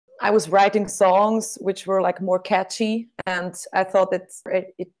I was writing songs which were like more catchy, and I thought that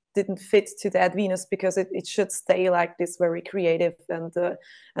it didn't fit to that Venus because it should stay like this very creative and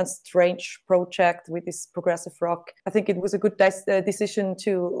strange project with this progressive rock. I think it was a good decision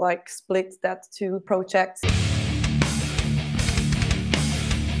to like split that two projects.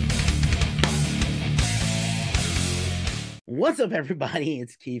 What's up, everybody?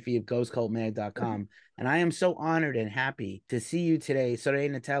 It's Keefy of GhostCultMag.com, and I am so honored and happy to see you today,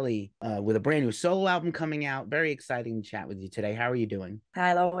 Seriana Telli, with a brand new solo album coming out. Very exciting to chat with you today. How are you doing?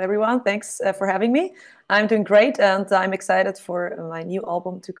 Hello, everyone. Thanks for having me. I'm doing great, and I'm excited for my new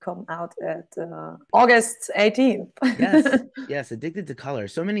album to come out at August 18th. Yes, Addicted to Color.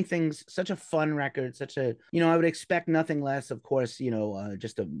 So many things, such a fun record, such a, I would expect nothing less, of course,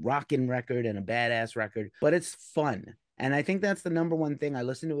 just a rockin' record and a badass record, but it's fun. And I think that's the number one thing. I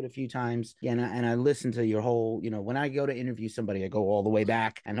listened to it a few times, and I listened to your whole, when I go to interview somebody, I go all the way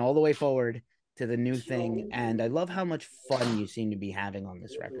back and all the way forward to the new thing. And I love how much fun you seem to be having on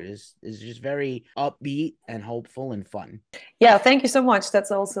this record. Is just very upbeat and hopeful and fun. Yeah, thank you so much. That's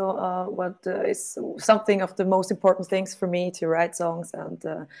also what is something of the most important things for me, to write songs.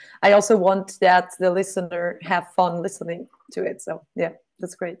 And I also want that the listener have fun listening to it. So yeah.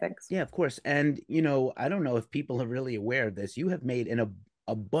 That's great. Thanks. Yeah, of course. And, I don't know if people are really aware of this. You have made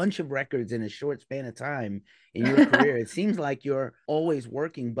a bunch of records in a short span of time in your career. It seems like you're always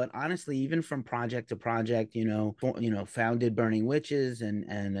working, but honestly, even from project to project, founded Burning Witches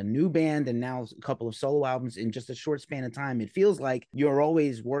and a new band, and now a couple of solo albums in just a short span of time. It feels like you're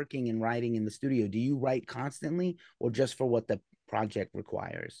always working and writing in the studio. Do you write constantly, or just for what the project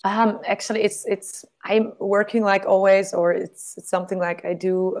requires? Actually, it's I'm working like always, or it's something like I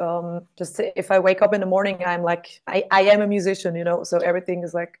do. Just if I wake up in the morning, I'm like I am a musician, so everything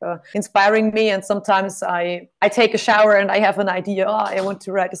is like inspiring me. And sometimes I take a shower and I have an idea. Oh, I want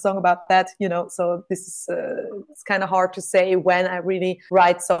to write a song about that, So this is it's kind of hard to say when I really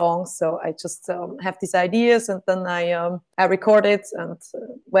write songs. So I just have these ideas, and then I record it, and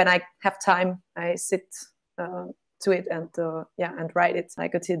when I have time, I sit to it and and write it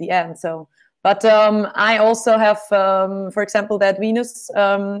like until the end. So but I also have for example, that Venus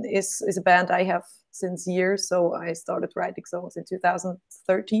is a band I have since years. So I started writing songs in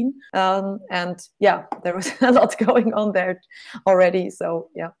 2013, and yeah, there was a lot going on there already. So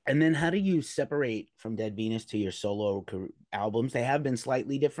yeah. And then how do you separate from Dead Venus to your solo albums? They have been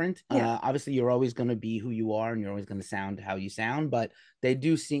slightly different. Yeah. Obviously you're always going to be who you are, and you're always going to sound how you sound, but they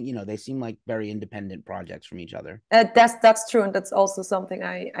do seem, they seem like very independent projects from each other. That's true, and that's also something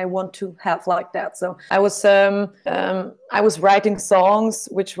I want to have like that. So I was writing songs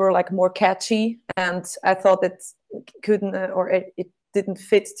which were like more catchy, and I thought it couldn't it didn't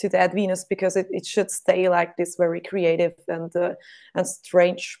fit to that Venus because it should stay like this very creative and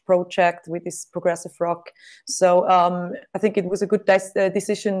strange project with this progressive rock. So I think it was a good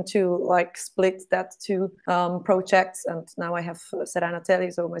decision to like split that two projects, and now I have Seriana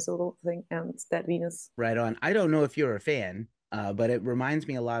Telli, so my solo thing, and that Venus. Right on. I don't know if you're a fan, but it reminds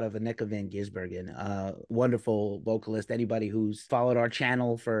me a lot of Anneke van Gisbergen, wonderful vocalist. Anybody who's followed our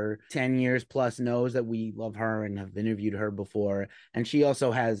channel for 10 years plus knows that we love her and have interviewed her before. And she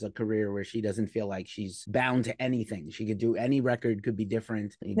also has a career where she doesn't feel like she's bound to anything. She could do any record, could be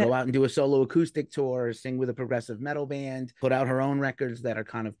different. You go out and do a solo acoustic tour, sing with a progressive metal band, put out her own records that are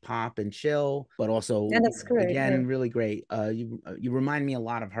kind of pop and chill, but also, that's great. Again, really great. You remind me a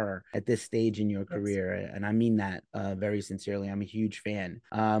lot of her at this stage in your career, and I mean that very sincerely. I'm a huge fan.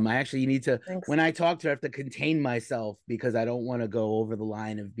 I actually need to, Thanks. When I talk to her, I have to contain myself because I don't want to go over the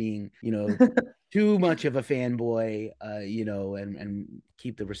line of being, too much of a fanboy, and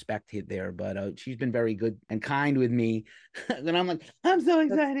keep the respect there. But she's been very good and kind with me. And I'm like, I'm so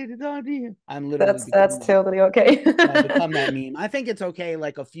excited to talk to you. I'm literally that's totally okay. become that meme. I think it's okay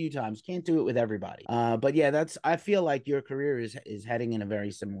like a few times. Can't do it with everybody. But yeah, I feel like your career is heading in a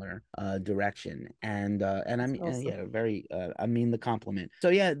very similar direction. And I mean, awesome. Yeah, very. I mean the compliment. So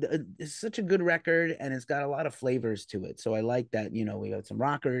yeah, it's such a good record, and it's got a lot of flavors to it. So I like that. We got some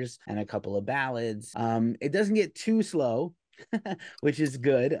rockers and a couple of ballads. It doesn't get too slow, which is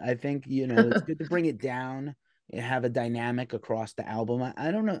good. I think it's good to bring it down, have a dynamic across the album. I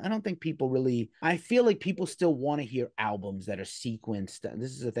don't know. I don't think people really, I feel like people still want to hear albums that are sequenced.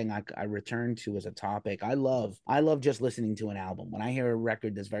 This is the thing I return to as a topic. I love just listening to an album. When I hear a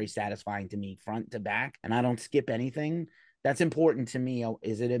record that's very satisfying to me front to back, and I don't skip anything, that's important to me.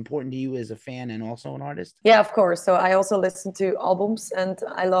 Is it important to you as a fan and also an artist? Yeah, of course. So I also listen to albums, and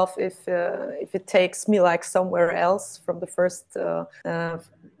I love if it takes me like somewhere else from the first from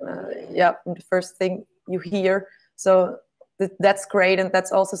the first thing you hear. So that's great, and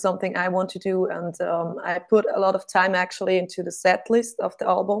that's also something I want to do. And I put a lot of time actually into the set list of the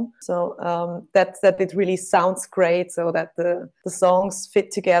album, so that it really sounds great, so that the songs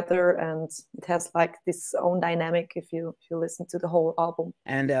fit together, and it has like this own dynamic if you listen to the whole album.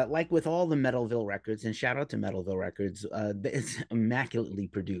 And like with all the Metalville records, and shout out to Metalville Records, it's immaculately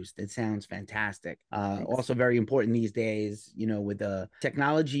produced. It sounds fantastic. Also very important these days, you know, with the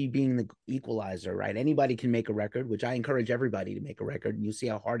technology being the equalizer, right? Anybody can make a record, which I encourage everybody to make a record. And you see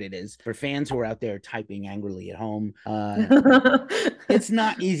how hard it is for fans who are out there typing angrily at home. It's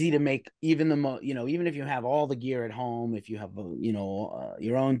not easy to make even even if you have all the gear at home, if you have,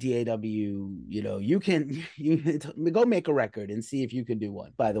 your own DAW, you can go make a record and see if you can do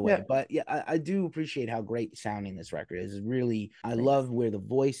one, by the way. Yeah. But yeah, I do appreciate how great sounding this record is. Really, I love where the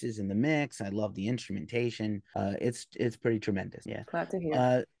voice is in the mix. I love the instrumentation. It's pretty tremendous. Yeah. Glad to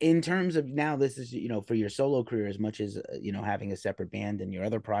hear. In terms of now, this is, for your solo career, as much as, having a separate band and your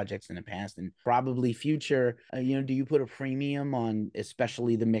other projects in the past and probably future, do you put a premium on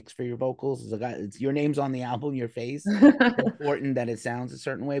especially the mix for your vocals? It's your name's on the album, your face. It's important that it sounds a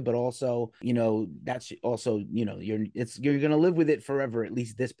certain way, but also, that's also, you're going to live with it forever, at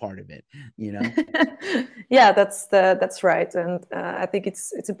least this part of it, Yeah, that's right. And I think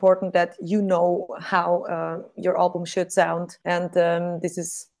it's important that how your album should sound. And this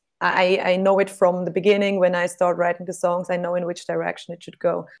is, I know it from the beginning. When I start writing the songs, I know in which direction it should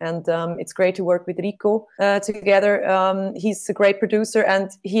go. And it's great to work with Rico together. He's a great producer,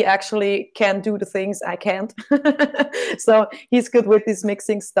 and he actually can do the things I can't. So he's good with this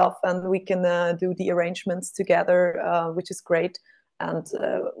mixing stuff, and we can do the arrangements together, which is great. And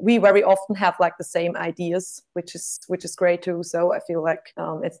we very often have like the same ideas, which is great too. So I feel like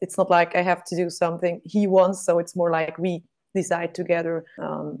it's not like I have to do something he wants. So it's more like we decide together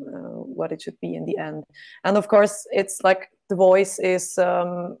what it should be in the end. And of course, it's like the voice is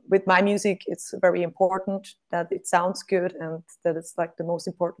with my music, it's very important that it sounds good, and that it's like the most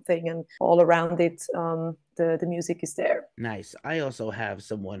important thing, and all around it the music is there. Nice. I also have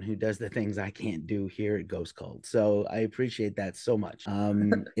someone who does the things I can't do here at Ghost Cult, so I appreciate that so much.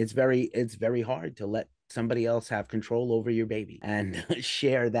 It's very hard to let somebody else have control over your baby and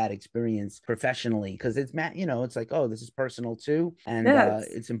share that experience professionally, because it's it's like, oh, this is personal too, and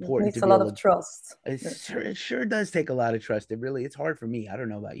it's important. It needs a lot of trust. It sure does take a lot of trust. It's hard for me. I don't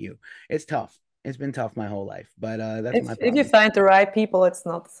know about you. It's tough. It's been tough my whole life, but that's my problem. If you find the right people, it's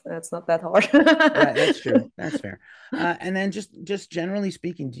not that hard. That's true. That's fair. And then just generally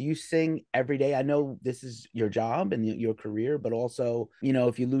speaking, do you sing every day? I know this is your job and your career, but also,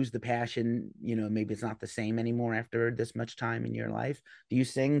 if you lose the passion, maybe it's not the same anymore after this much time in your life. Do you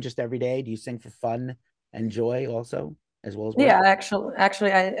sing just every day? Do you sing for fun and joy also, as well as work? Yeah,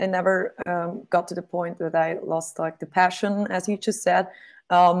 actually, I never got to the point that I lost like the passion, as you just said.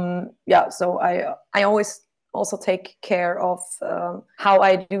 So I always also take care of how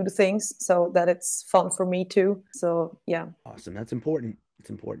I do the things, so that it's fun for me too. So yeah. Awesome. That's important. It's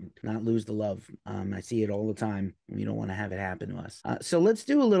important to not lose the love. I see it all the time. We don't want to have it happen to us. So let's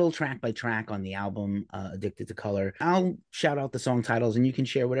do a little track by track on the album, Addicted to Color. I'll shout out the song titles, and you can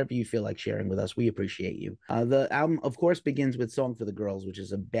share whatever you feel like sharing with us. We appreciate you. The album, of course, begins with Song for the Girls, which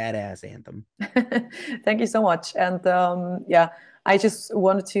is a badass anthem. Thank you so much. And I just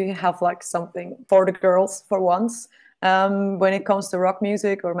wanted to have like something for the girls for once. When it comes to rock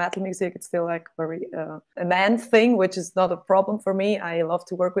music or metal music, it's still like very a man thing, which is not a problem for me. I love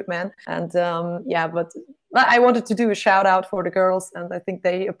to work with men, and but I wanted to do a shout out for the girls, and I think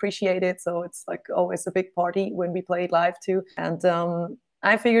they appreciate it. So it's like always a big party when we play it live too, and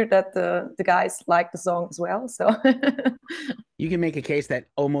I figured that the guys like the song as well. So you can make a case that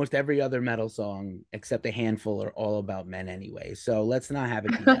almost every other metal song, except a handful, are all about men anyway. So let's not have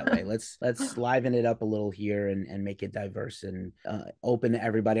it be that way. Let's liven it up a little here and make it diverse and open to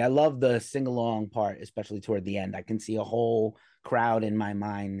everybody. I love the sing along part, especially toward the end. I can see a whole crowd in my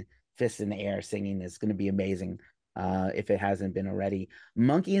mind, fists in the air, singing. It's going to be amazing. If it hasn't been already.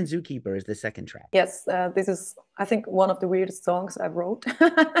 Monkey and Zookeeper is the second track. Yes, this is, I think, one of the weirdest songs I wrote.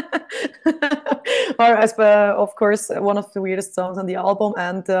 Or of course, one of the weirdest songs on the album,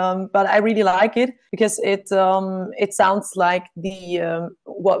 and but I really like it because it sounds like the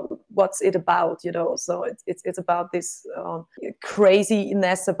what's it about, So it's about this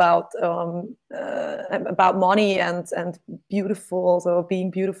craziness about money and beautiful, so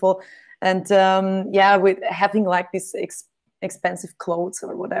being beautiful. And with having like this expensive clothes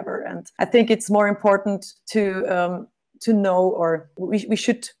or whatever. And I think it's more important to know, or we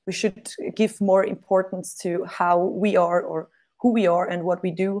should give more importance to how we are or who we are and what we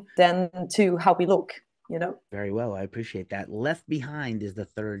do than to how we look. you know. Very well. I appreciate that. Left Behind is the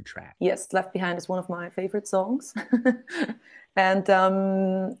third track. Yes, Left Behind is one of my favorite songs. And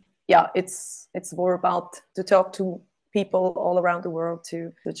yeah, it's more about to talk to people all around the world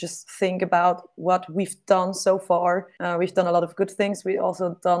to just think about what we've done so far. We've done a lot of good things. We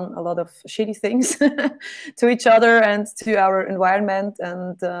also done a lot of shitty things to each other and to our environment.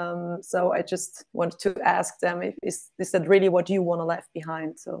 And so I just wanted to ask them, is that really what you want to leave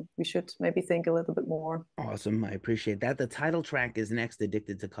behind? So we should maybe think a little bit more. Awesome. I appreciate that. The title track is next,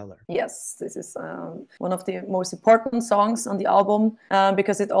 Addicted to Color. Yes, this is one of the most important songs on the album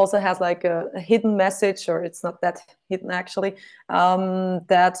because it also has like a hidden message, or it's not that hidden actually,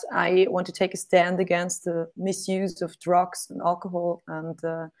 that I want to take a stand against the misuse of drugs and alcohol, and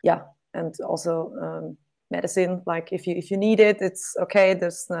yeah, and also medicine. Like if you need it, it's okay.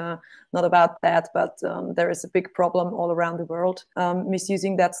 There's not about that, but there is a big problem all around the world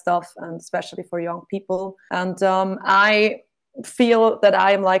misusing that stuff, and especially for young people. And I feel that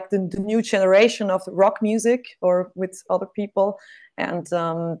I am like the new generation of rock music, or with other people, and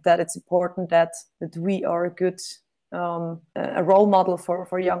that it's important that we are a good a role model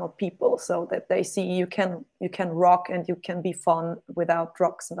for younger people, so that they see you can rock and you can be fun without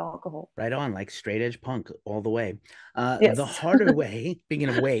drugs and alcohol. Right on, like straight edge punk all the way. Yes. The Harder Way, speaking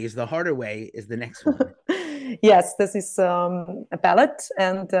of ways, The Harder Way is the next one. Yes, this is a ballad,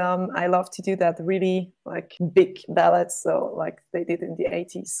 and I love to do that really like big ballads, so like they did in the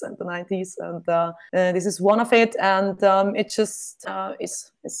 80s and the 90s, and this is one of it, and it just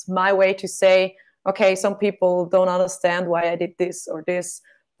is my way to say, okay, some people don't understand why I did this or this,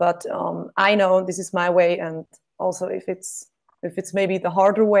 but I know this is my way, and also if it's maybe the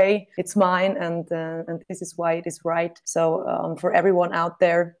harder way, it's mine, and this is why it is right. So for everyone out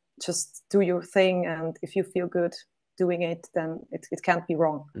there, just do your thing, and if you feel good doing it, then it can't be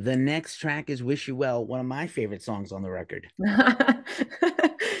wrong. The next track is Wish You Well, one of my favorite songs on the record.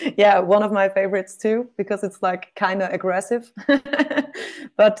 Yeah, one of my favorites too, because it's like kind of aggressive,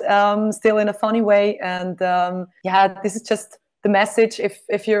 but still in a funny way. And yeah, this is just the message.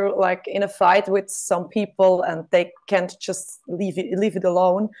 If you're like in a fight with some people and they can't just leave it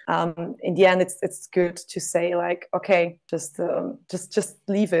alone, in the end it's good to say like, okay, just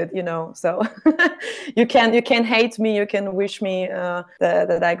leave it, you know. So you can hate me, you can wish me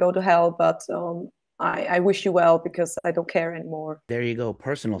that I go to hell, but I wish you well because I don't care anymore. There you go,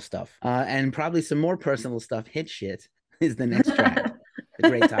 personal stuff, and probably some more personal stuff. Hit Shit is the next track. A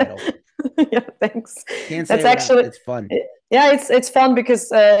great title. Yeah, thanks. Can't say that's actually, it's fun. Yeah, it's fun because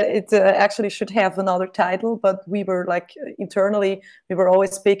it actually should have another title, but we were like internally we were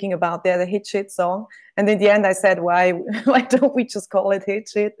always speaking about the Hit Shit song, and in the end I said, why don't we just call it Hit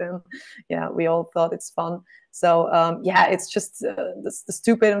Shit? And yeah, we all thought it's fun. So yeah, it's just the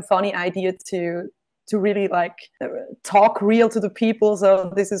stupid and funny idea to really like talk real to the people.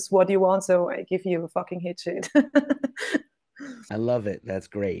 So this is what you want, so I give you a fucking hit shit. I love it. That's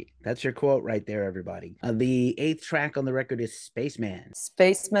great. That's your quote right there, everybody. The 8th track on the record is Spaceman.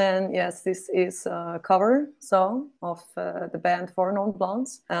 Spaceman, yes, this is a cover song of the band Four Non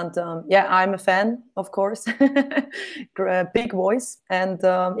Blondes. And yeah, I'm a fan, of course. Big voice. And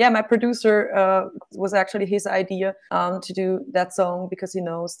yeah, my producer was actually his idea to do that song because he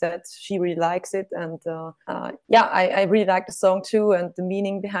knows that she really likes it. And yeah, I really like the song too, and the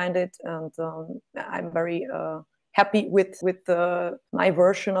meaning behind it. And I'm very happy with my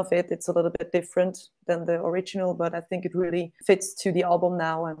version of it. It's a little bit different than the original, but I think it really fits to the album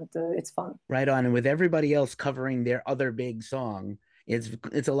now, and it's fun. Right on. And with everybody else covering their other big song,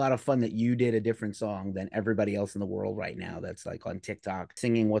 it's a lot of fun that you did a different song than everybody else in the world right now that's like on TikTok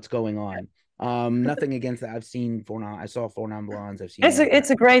singing What's Going On. Nothing against that. I saw Four Non Blondes. I've seen it's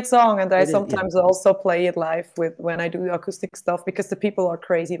a great song, and I sometimes also play it live when I do acoustic stuff because the people are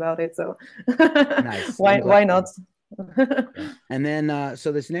crazy about it. So nice. why not? Yeah. And then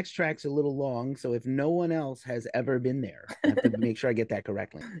so this next track's a little long, so if no one else has ever been there, I have to make sure I get that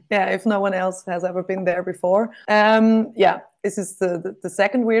correctly. Yeah, if no one else has ever been there before. Yeah, this is the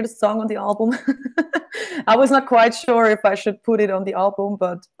second weirdest song on the album. I was not quite sure if I should put it on the album,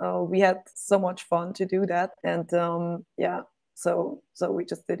 but we had so much fun to do that, and yeah, so we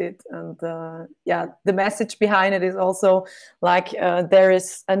just did it. And yeah, the message behind it is also like there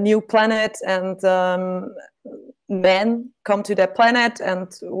is a new planet, and men come to that planet,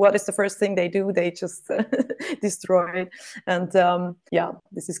 and what is the first thing they do? They just destroy it. And yeah,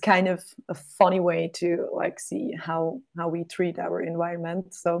 this is kind of a funny way to like see how we treat our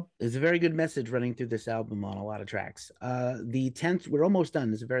environment. So there's a very good message running through this album on a lot of tracks. The 10th, we're almost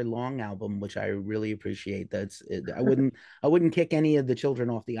done. It's a very long album, which I really appreciate. I wouldn't kick any of the children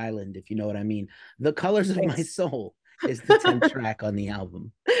off the island, if you know what I mean. The Colors of My Soul is the 10th track on the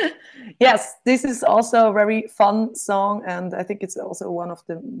album. Yes, this is also a very fun song, and I think it's also one of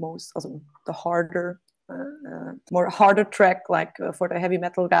the most, also the harder, more harder track, like for the heavy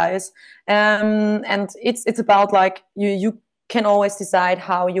metal guys. And it's about like you can always decide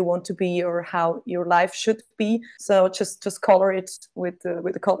how you want to be or how your life should be. So just color it with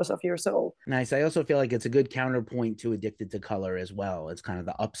the colors of your soul. Nice. I also feel like it's a good counterpoint to Addicted to Color as well. It's kind of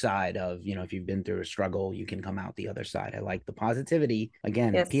the upside of, you know, if you've been through a struggle, you can come out the other side. I like the positivity.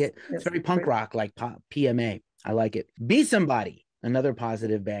 Again, Yes, it's very punk rock, like PMA. I like it. Be Somebody. Another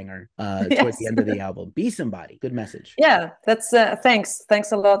positive banger towards the end of the album. Be Somebody. Good message. Yeah, that's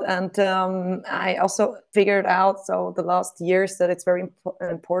thanks a lot. And I also figured out, so the last years, that it's very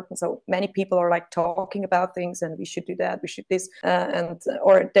important. So many people are like talking about things, and we should do that, we should this, and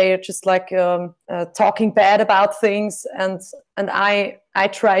or they are just like talking bad about things, and I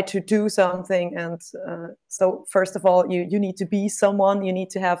try to do something. And so first of all, you need to be someone, you need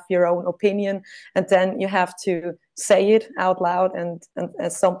to have your own opinion, and then you have to say it out loud. And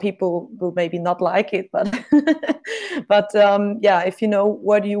some people will maybe not like it, but but yeah, if you know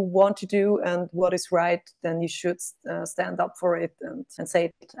what you want to do and what is right, then you should stand up for it and say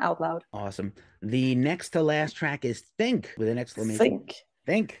it out loud. Awesome. The next to last track is Think, with an exclamation.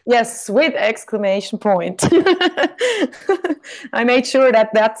 Think. Yes, with exclamation point. I made sure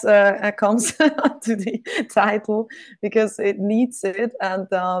that comes to the title because it needs it. And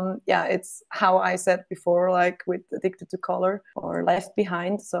yeah, it's how I said before, like with Addicted to Color or Left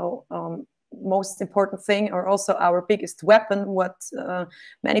Behind. So most important thing, or also our biggest weapon, what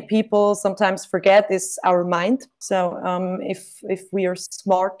many people sometimes forget, is our mind. So if we are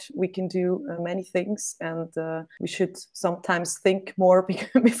smart, we can do many things, and we should sometimes think more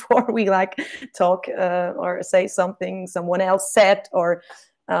before we like talk or say something someone else said. Or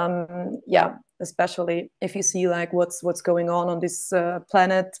yeah, especially if you see like what's going on this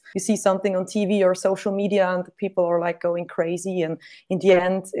planet. You see something on TV or social media, and people are like going crazy, and in the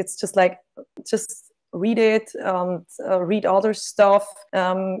end it's just like, just read it, read other stuff.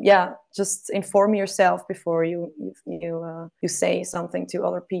 Yeah, just inform yourself before you say something to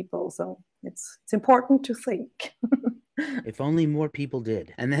other people. So it's important to think. If only more people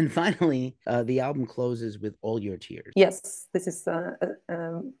did. And then finally, the album closes with All Your Tears. Yes, this is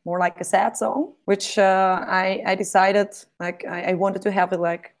more like a sad song, which I decided like I wanted to have it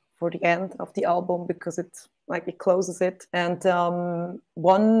like for the end of the album, because it closes it. And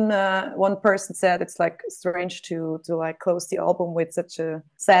one person said it's like strange to like close the album with such a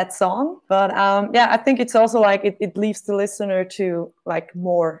sad song. But yeah, I think it's also like it leaves the listener to like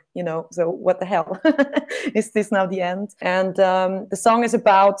more, you know, so what the hell? Is this now the end? And the song is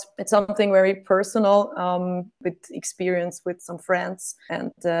about, it's something very personal, with experience with some friends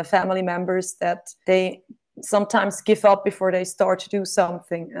and family members, that they sometimes give up before they start to do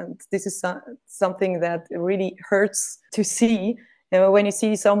something. And this is something that really hurts to see. You know, when you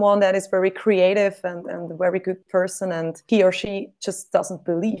see someone that is very creative and a very good person, and he or she just doesn't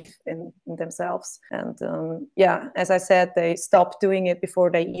believe in themselves. And yeah, as I said, they stop doing it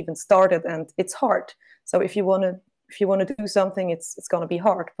before they even started, and it's hard. So if you want to do something, it's going to be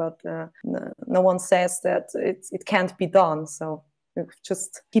hard, but no one says that it can't be done. So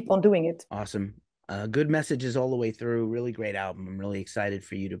just keep on doing it. Awesome. Good messages all the way through. Really great album. I'm really excited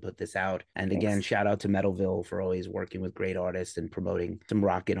for you to put this out. And again, Thanks. Shout out to Metalville for always working with great artists and promoting some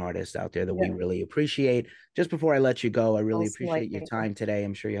rockin' artists out there that we really appreciate. Just before I let you go, I really appreciate your time today.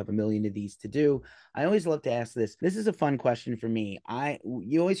 I'm sure you have a million of these to do. I always love to ask this. This is a fun question for me.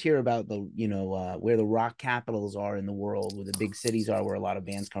 You always hear about the, you know, where the rock capitals are in the world, where the big cities are, where a lot of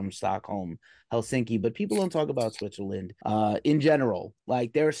bands come from, Stockholm, Helsinki, but people don't talk about Switzerland in general.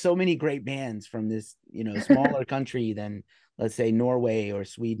 Like, there are so many great bands from this, you know, smaller country than, let's say, Norway or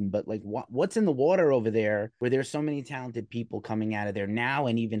Sweden. But like, what's in the water over there where there's so many talented people coming out of there now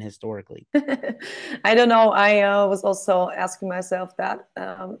and even historically? I don't know. I was also asking myself that.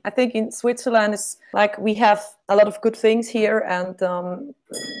 I think in Switzerland, it's like we have a lot of good things here, and the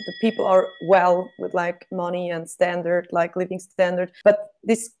people are well with like money and standard, like living standard. But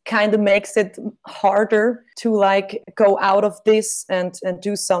this kind of makes it harder to like go out of this and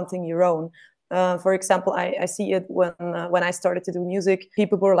do something your own. For example, I see it when I started to do music.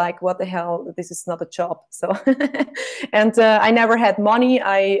 People were like, "What the hell? This is not a job." So, and I never had money.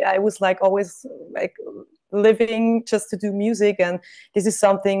 I was like always like living just to do music, and this is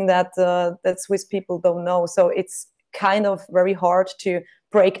something that that Swiss people don't know. So it's kind of very hard to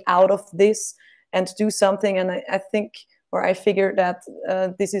break out of this and do something. And I think, or I figured that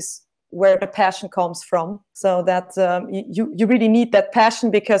this is where the passion comes from. So that you really need that passion,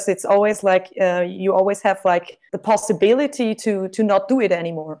 because it's always like you always have like the possibility to not do it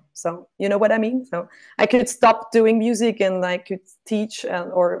anymore. So you know what I mean? So I could stop doing music and I could teach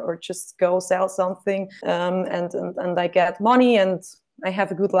or just go sell something, and I get money and I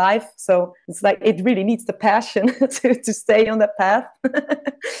have a good life. So it's like it really needs the passion to stay on that path.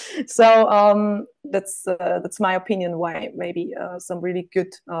 So that's my opinion why maybe some really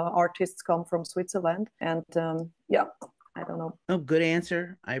good artists come from Switzerland. And yeah, I don't know. Oh, good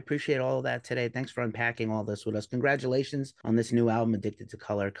answer. I appreciate all of that today. Thanks for unpacking all this with us. Congratulations on this new album, Addicted to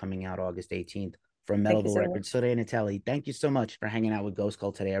Color, coming out August 18th from Metal Records. Seriana Telli, thank you so much for hanging out with Ghost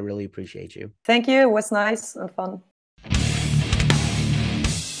Cult today. I really appreciate you. Thank you. It was nice and fun.